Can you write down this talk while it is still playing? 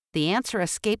The answer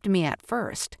escaped me at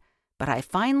first, but I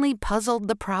finally puzzled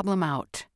the problem out.